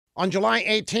On July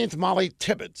 18th, Molly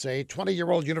Tibbetts, a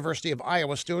 20-year-old University of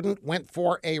Iowa student, went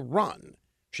for a run.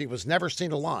 She was never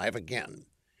seen alive again.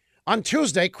 On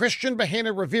Tuesday, Christian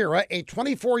Bahena Rivera, a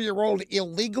 24-year-old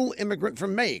illegal immigrant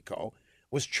from Mexico,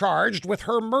 was charged with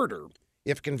her murder.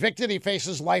 If convicted, he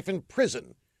faces life in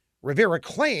prison. Rivera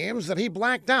claims that he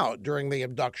blacked out during the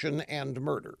abduction and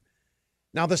murder.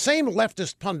 Now, the same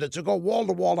leftist pundits who go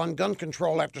wall-to-wall on gun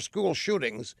control after school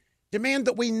shootings demand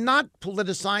that we not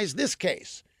politicize this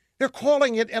case. They're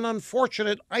calling it an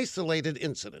unfortunate, isolated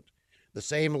incident. The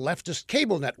same leftist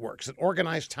cable networks that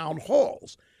organize town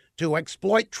halls to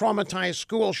exploit traumatized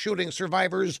school shooting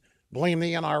survivors, blame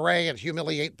the NRA, and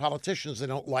humiliate politicians they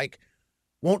don't like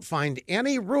won't find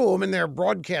any room in their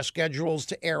broadcast schedules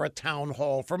to air a town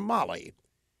hall for Molly.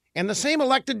 And the same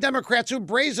elected Democrats who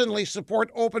brazenly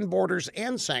support open borders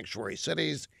and sanctuary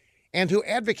cities and who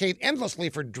advocate endlessly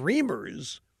for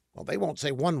dreamers, well, they won't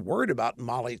say one word about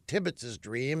Molly Tibbetts'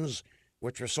 dreams,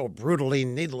 which were so brutally,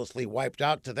 needlessly wiped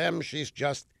out. To them, she's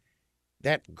just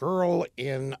that girl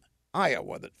in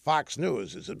Iowa that Fox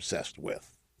News is obsessed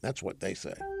with. That's what they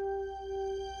say.